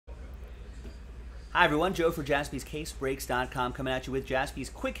Hi everyone, Joe for JASPY'S coming at you with Jaspy's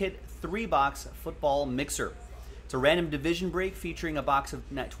Quick Hit 3-box football mixer. It's a random division break featuring a box of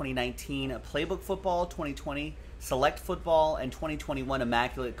 2019 Playbook Football, 2020 Select Football, and 2021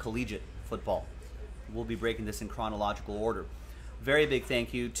 Immaculate Collegiate Football. We'll be breaking this in chronological order. Very big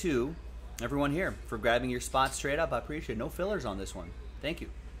thank you to everyone here for grabbing your spot straight up. I appreciate it. No fillers on this one. Thank you.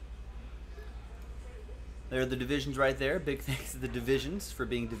 There are the divisions right there. Big thanks to the divisions for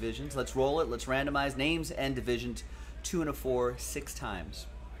being divisions. Let's roll it. Let's randomize names and divisions 2 and a 4 6 times.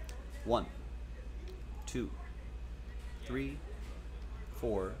 1, 2, 3,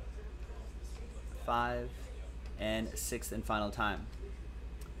 4, 5, and 6th and final time.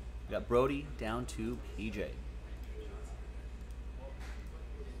 We got Brody down to PJ.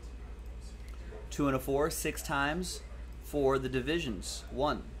 2 and a 4 6 times for the divisions.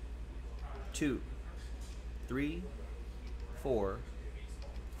 1, 2, 3, 4,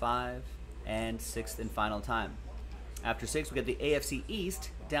 5, and 6th and final time. After 6, we got the AFC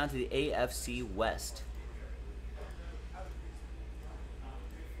East down to the AFC West.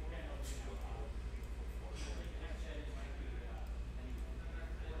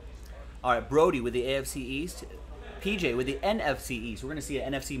 All right, Brody with the AFC East. PJ with the NFC East. We're going to see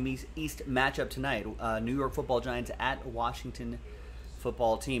an NFC East matchup tonight. New York Football Giants at Washington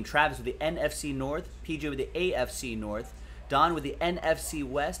Football Team. Travis with the NFC North. PJ with the AFC North. Don with the NFC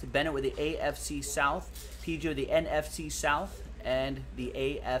West. Bennett with the AFC South. PJ with the NFC South and the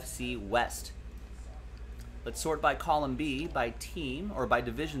AFC West. Let's sort by column B, by team, or by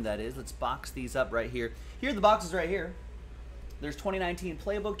division that is. Let's box these up right here. Here are the boxes right here. There's 2019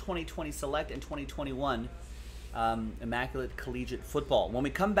 Playbook, 2020 Select, and 2021 Immaculate Collegiate Football. When we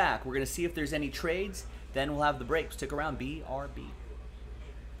come back, we're going to see if there's any trades. Then we'll have the break. Stick around. BRB.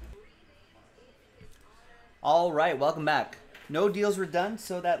 All right, welcome back. No deals were done,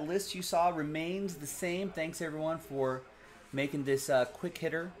 so that list you saw remains the same. Thanks, everyone, for making this quick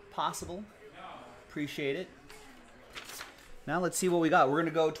hitter possible. Appreciate it. Now let's see what we got. We're going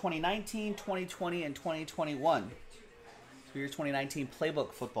to go 2019, 2020, and 2021. So here's 2019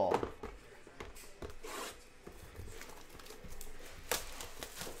 Playbook Football.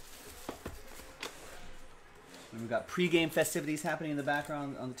 And we've got pregame festivities happening in the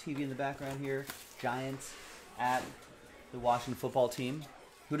background, on the TV in the background here. Giants at the Washington Football Team.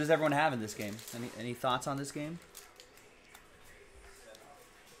 Who does everyone have in this game? Any thoughts on this game?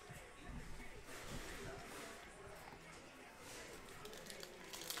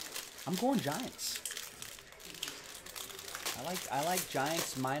 I'm going Giants. I like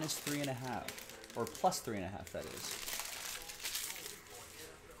Giants minus 3.5, or plus 3.5. That is.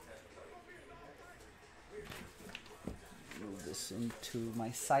 Move this into my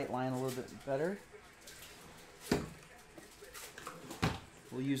sight line a little bit better.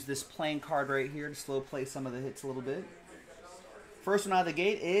 We'll use this playing card right here to slow play some of the hits a little bit. First one out of the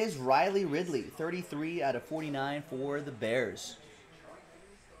gate is Riley Ridley, 33 out of 49 for the Bears.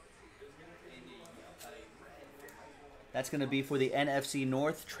 That's going to be for the NFC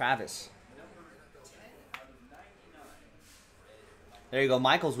North, Travis. There you go.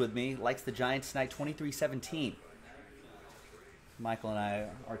 Michael's with me. Likes the Giants tonight, 23-17. Michael and I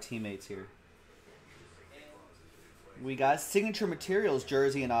are teammates here. We got Signature Materials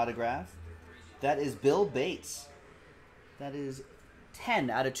jersey and autograph. That is Bill Bates. That is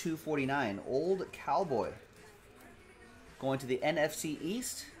 10 out of 249. Old Cowboy. Going to the NFC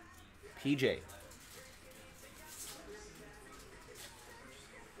East, PJ.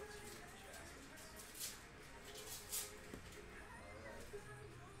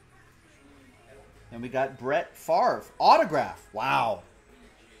 And we got Brett Favre autograph. Wow.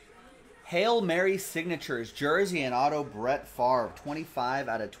 Hail Mary Signatures, jersey and auto, Brett Favre, 25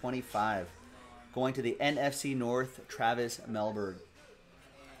 out of 25. Going to the NFC North, Travis Melberg.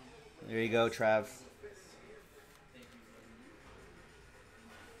 There you go, Trav.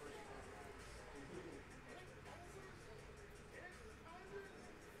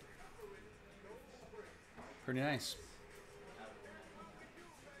 Pretty nice.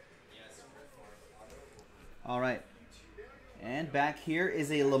 All right. And back here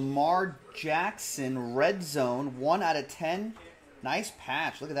is a Lamar Jackson red zone, 1 out of 10. Nice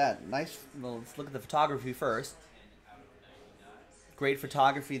patch. Look at that. Nice. Well, let's look at the photography first. Great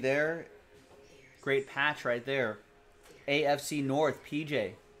photography there. Great patch right there. AFC North,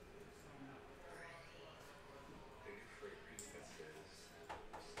 PJ.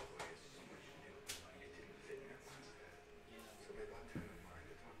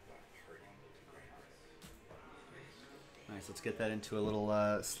 Nice. Let's get that into a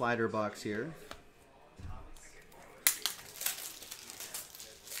little slider box here.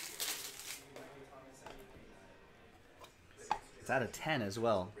 It's out of 10 as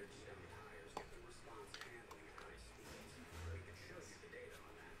well.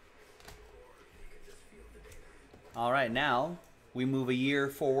 All right, now we move a year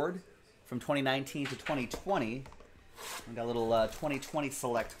forward from 2019 to 2020. We got a little 2020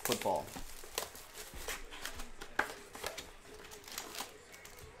 select football.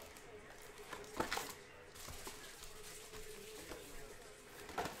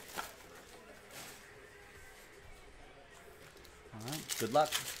 All right, good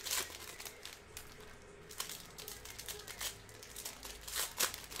luck.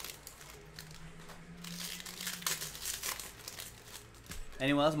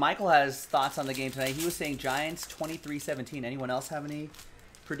 Anyone else? Michael has thoughts on the game tonight. He was saying Giants 23-17. Anyone else have any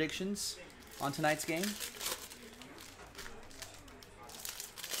predictions on tonight's game?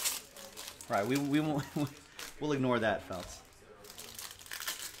 All right, we'll ignore that, Phelps.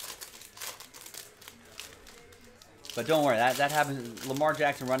 But don't worry, that happens. Lamar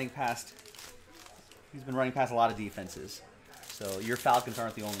Jackson running past. He's been running past a lot of defenses. So your Falcons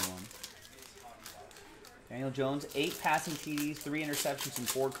aren't the only one. Daniel Jones, 8 passing TDs, 3 interceptions, and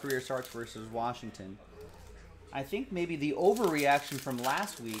 4 career starts versus Washington. I think maybe the overreaction from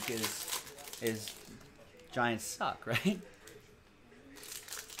last week is Giants suck, right?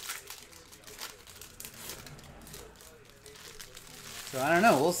 So I don't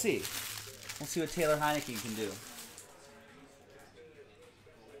know. We'll see. We'll see what Taylor Heineke can do.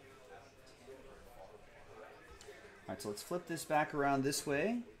 All right, so let's flip this back around this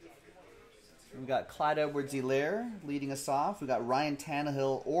way. We've got Clyde Edwards-Helaire leading us off. We've got Ryan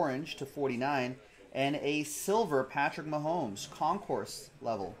Tannehill, orange to 49. And a silver Patrick Mahomes, concourse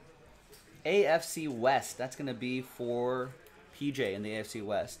level. AFC West. That's going to be for PJ in the AFC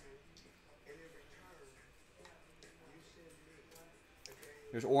West.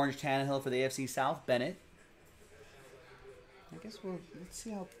 There's orange Tannehill for the AFC South. Bennett. I guess let's see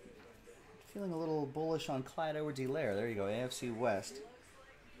how... Feeling a little bullish on Clyde Edwards-Helaire. There you go, AFC West.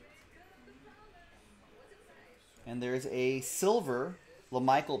 And there's a silver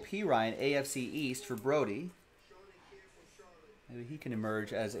LaMichael Pirine, AFC East for Brody. Maybe he can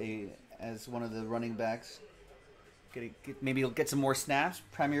emerge as one of the running backs. Maybe he'll get some more snaps,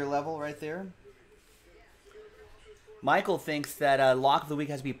 Premier level right there. Michael thinks that lock of the week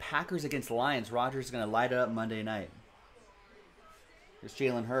has to be Packers against Lions. Rodgers is going to light it up Monday night. There's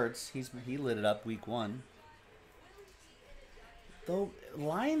Jalen Hurts. He lit it up week 1. Though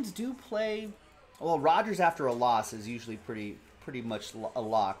Lions do play... Well, Rodgers after a loss is usually pretty much a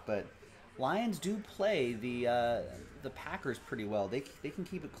lock, but Lions do play the Packers pretty well. They can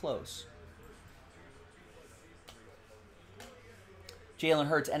keep it close. Jalen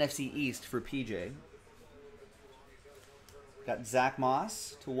Hurts, NFC East for PJ. Got Zach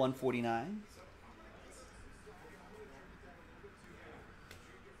Moss to 149.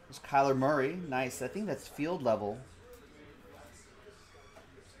 There's Kyler Murray. Nice. I think that's field level.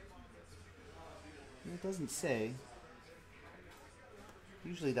 It doesn't say.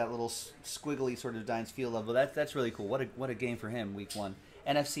 Usually that little squiggly sort of Giants field level. That's really cool. What a game for him, week 1.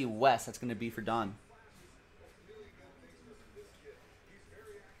 NFC West, that's going to be for Don.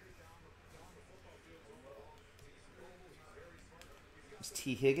 There's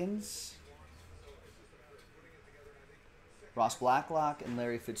T. Higgins. Ross Blacklock and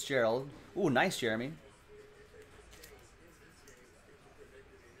Larry Fitzgerald. Ooh, nice, Jeremy.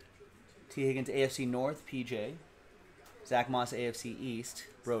 T. Higgins, AFC North, PJ. Zach Moss, AFC East,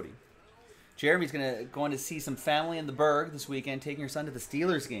 Brody. Jeremy's going to see some family in the Berg this weekend, taking her son to the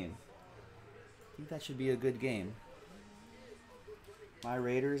Steelers game. I think that should be a good game. My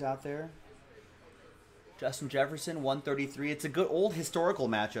Raiders out there. Justin Jefferson, 133. It's a good old historical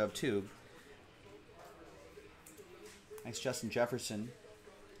matchup, too. Nice Justin Jefferson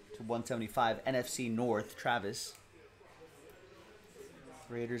to 175. NFC North, Travis.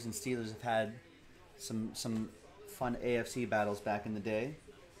 Raiders and Steelers have had some fun AFC battles back in the day.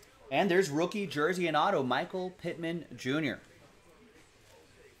 And there's rookie jersey and auto, Michael Pittman Jr.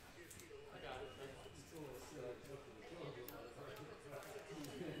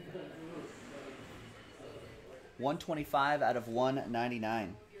 $125 out of $199.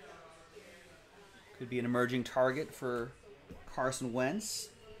 Could be an emerging target for Carson Wentz.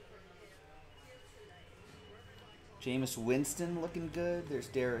 Jameis Winston looking good. There's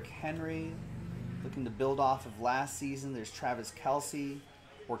Derrick Henry looking to build off of last season. There's Travis Kelce,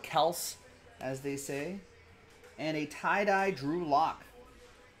 or Kels, as they say. And a tie-dye Drew Lock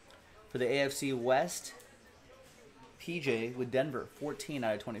for the AFC West. PJ with Denver, 14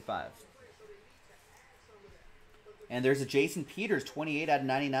 out of 25. And there's a Jason Peters, 28 out of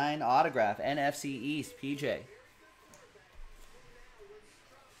 99 autograph, NFC East, PJ.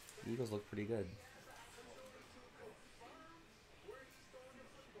 The Eagles look pretty good.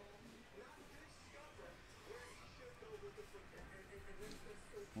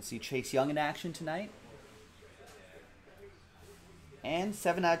 We'll see Chase Young in action tonight. And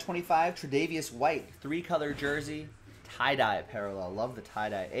 7 out of 25, Tre'Davious White. 3-color jersey. Tie-dye parallel. Love the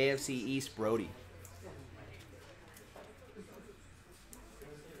tie-dye. AFC East, Brody.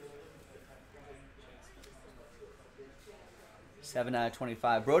 Seven out of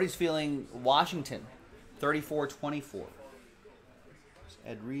 25. Brody's feeling Washington. 34-24.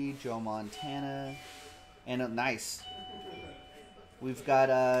 Ed Reed, Joe Montana. And nice. We've got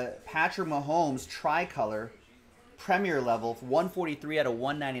Patrick Mahomes, tricolor, premier level, 143 out of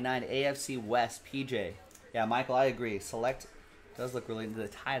 199, AFC West, PJ. Yeah, Michael, I agree. Select does look really, the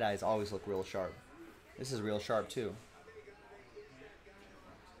tie-dyes always look real sharp. This is real sharp, too.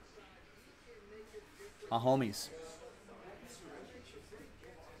 My homies.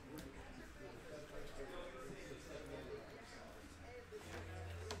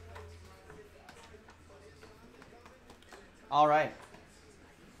 All right.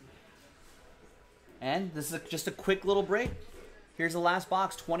 And this is just a quick little break. Here's the last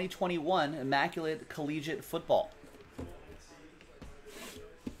box, 2021 Immaculate Collegiate Football.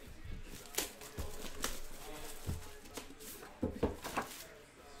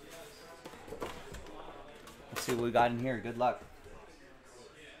 Let's see what we got in here. Good luck.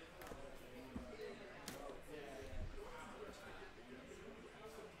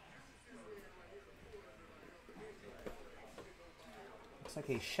 Looks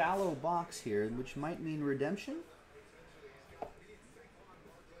like a shallow box here, which might mean redemption.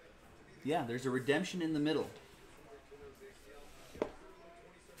 Yeah, there's a redemption in the middle.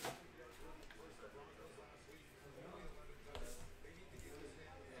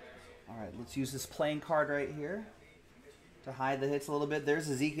 All right, let's use this playing card right here to hide the hits a little bit. There's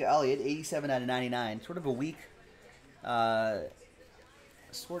Ezekiel Elliott, 87 out of 99. Sort of a weak,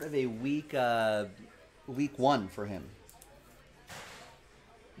 week one for him.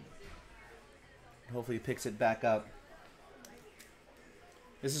 Hopefully he picks it back up.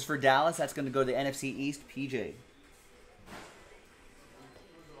 This is for Dallas. That's going to go to the NFC East, PJ.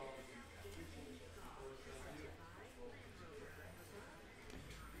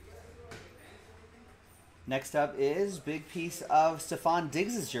 Next up is big piece of Stephon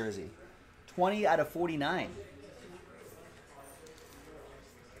Diggs' jersey. 20 out of 49.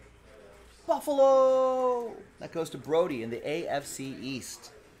 Buffalo! That goes to Brody in the AFC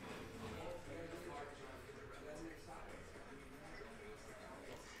East.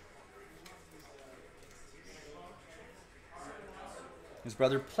 His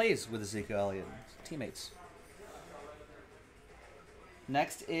brother plays with Ezekiel Elliott, teammates.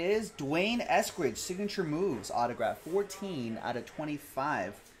 Next is Dwayne Eskridge, signature moves autograph, 14 out of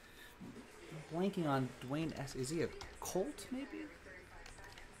 25. I'm blanking on Dwayne Eskridge. Is he a Colt, maybe?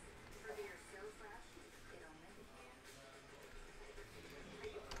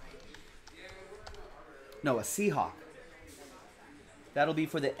 No, a Seahawk. That'll be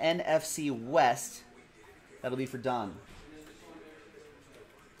for the NFC West. That'll be for Don.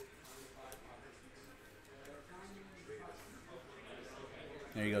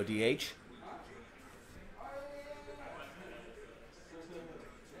 There you go, DH.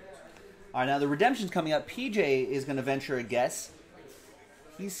 All right, now the redemption's coming up. PJ is going to venture a guess.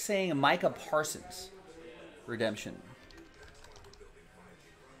 He's saying Micah Parsons redemption.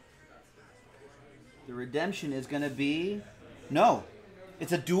 The redemption is going to be... No,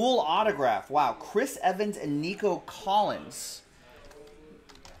 it's a dual autograph. Wow, Chris Evans and Nico Collins.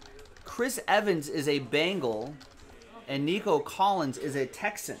 Chris Evans is a Bengal... and Nico Collins is a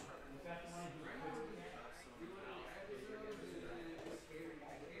Texan.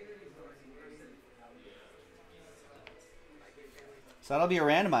 So that'll be a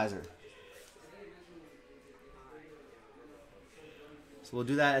randomizer. So we'll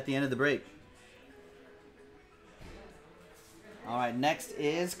do that at the end of the break. All right, next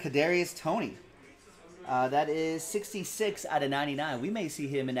is Kadarius Toney. That is 66 out of 99. We may see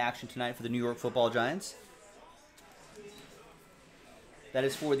him in action tonight for the New York Football Giants. That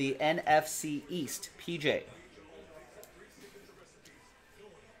is for the NFC East, PJ.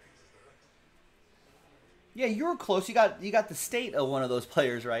 Yeah, you were close. You got the state of one of those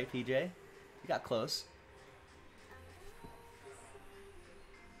players, right, PJ? You got close.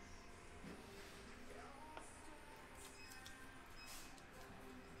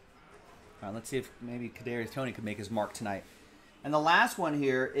 All right, let's see if maybe Kadarius Toney could make his mark tonight. And the last one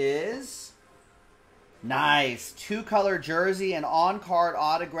here is... Nice. 2-color jersey and on-card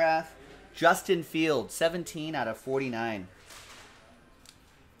autograph. Justin Fields, 17 out of 49.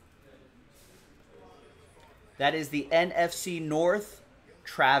 That is the NFC North,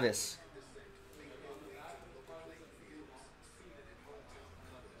 Travis.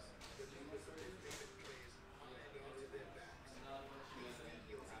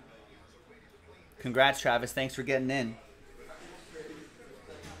 Congrats, Travis. Thanks for getting in.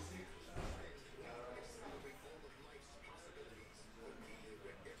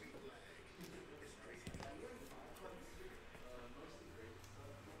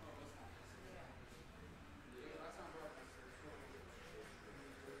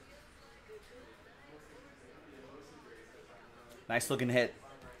 Nice looking hit.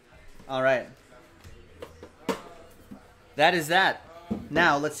 All right. That is that.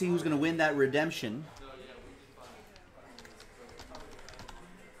 Now, let's see who's going to win that redemption.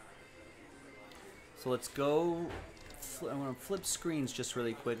 So let's go. I want to flip screens just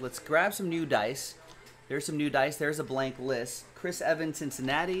really quick. Let's grab some new dice. There's some new dice. There's a blank list. Chris Evans,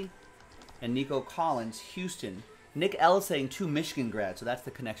 Cincinnati. And Nico Collins, Houston. Nick Ellis saying 2 Michigan grads. So that's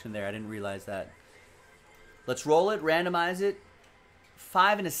the connection there. I didn't realize that. Let's roll it. Randomize it.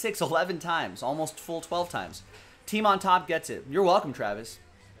 5 and a 6, 11 times. Almost full 12 times. Team on top gets it. You're welcome, Travis.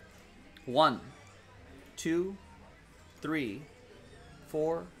 1, 2, 3,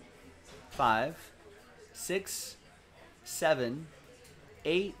 4, 5, 6, 7,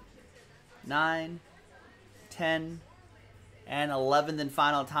 8, 9, 10, and 11th and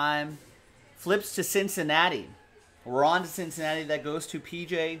final time. Flips to Cincinnati. We're on to Cincinnati. That goes to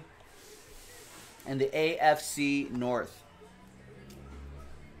PJ and the AFC North.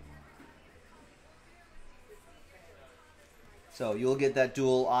 So you'll get that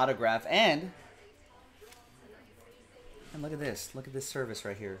dual autograph. And look at this. Look at this service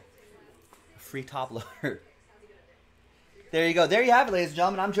right here. A free top loader. There you go. There you have it, ladies and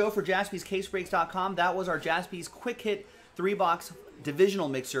gentlemen. I'm Joe for JASPY'sCaseBreaks.com. That was our Jaspy's Quick Hit 3-box divisional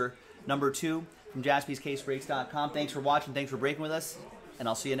mixer number 2 from JASPY'sCaseBreaks.com. Thanks for watching. Thanks for breaking with us. And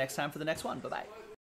I'll see you next time for the next one. Bye-bye.